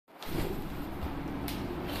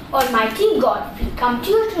Almighty God, we come to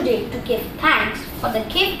you today to give thanks for the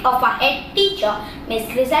gift of our head teacher,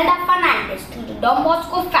 Mrs Griselda Fernandes, to the Don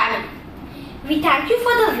Bosco family. We thank you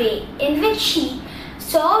for the way in which she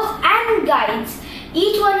serves and guides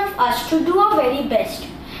each one of us to do our very best.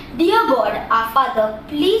 Dear God, our Father,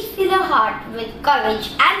 please fill her heart with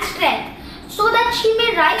courage and strength so that she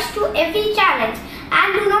may rise to every challenge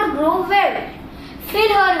and do not grow weary.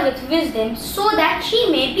 Fill her with wisdom so that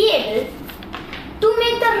she may be able to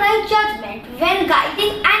make the right judgment when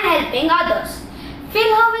guiding and helping others.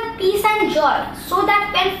 Fill her with peace and joy so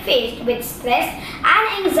that when faced with stress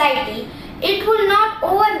and anxiety, it will not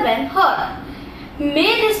overwhelm her.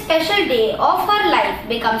 May this special day of her life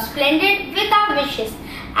become splendid with our wishes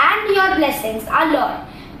and your blessings, our Lord.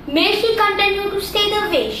 May she continue to stay the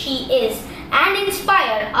way she is and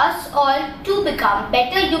inspire us all to become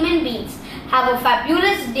better human beings. Have a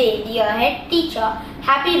fabulous day, dear head teacher.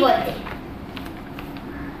 Happy birthday.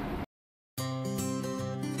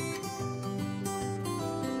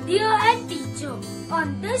 Dear head teacher,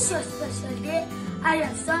 on this your special day, I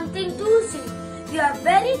have something to say. You are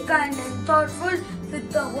very kind and thoughtful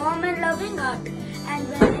with a warm and loving heart. And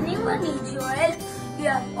when anyone needs your help, you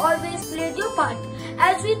have always played your part.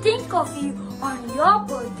 As we think of you on your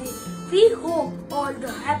birthday, we hope all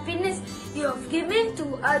the happiness you have given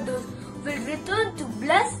to others will return to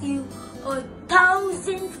bless you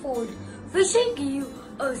 1,000-fold. Wishing you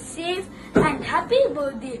a safe and happy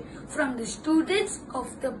birthday from the students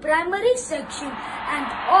of the primary section and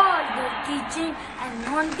all the teaching and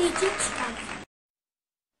non-teaching staff.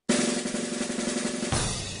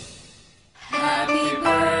 Happy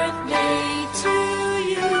birthday to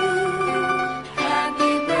you.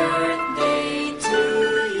 Happy birthday to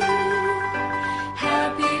you.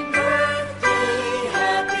 Happy birthday,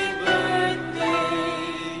 happy birthday.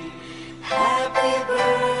 Happy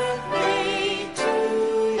birthday to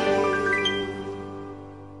you.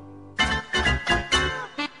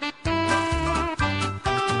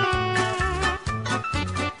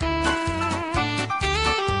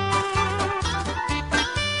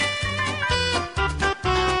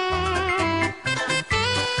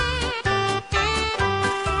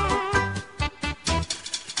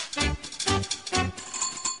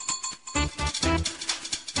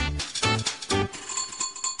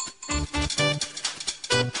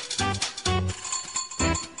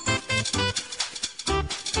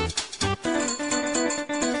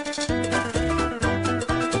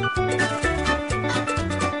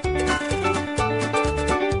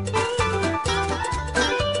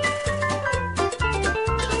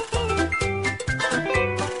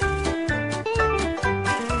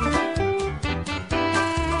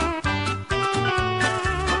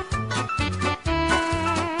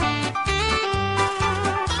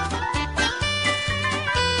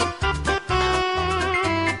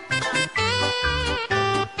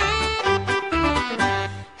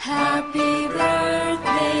 Happy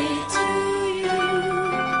birthday to you.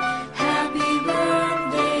 Happy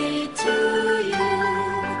birthday to you.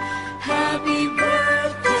 Happy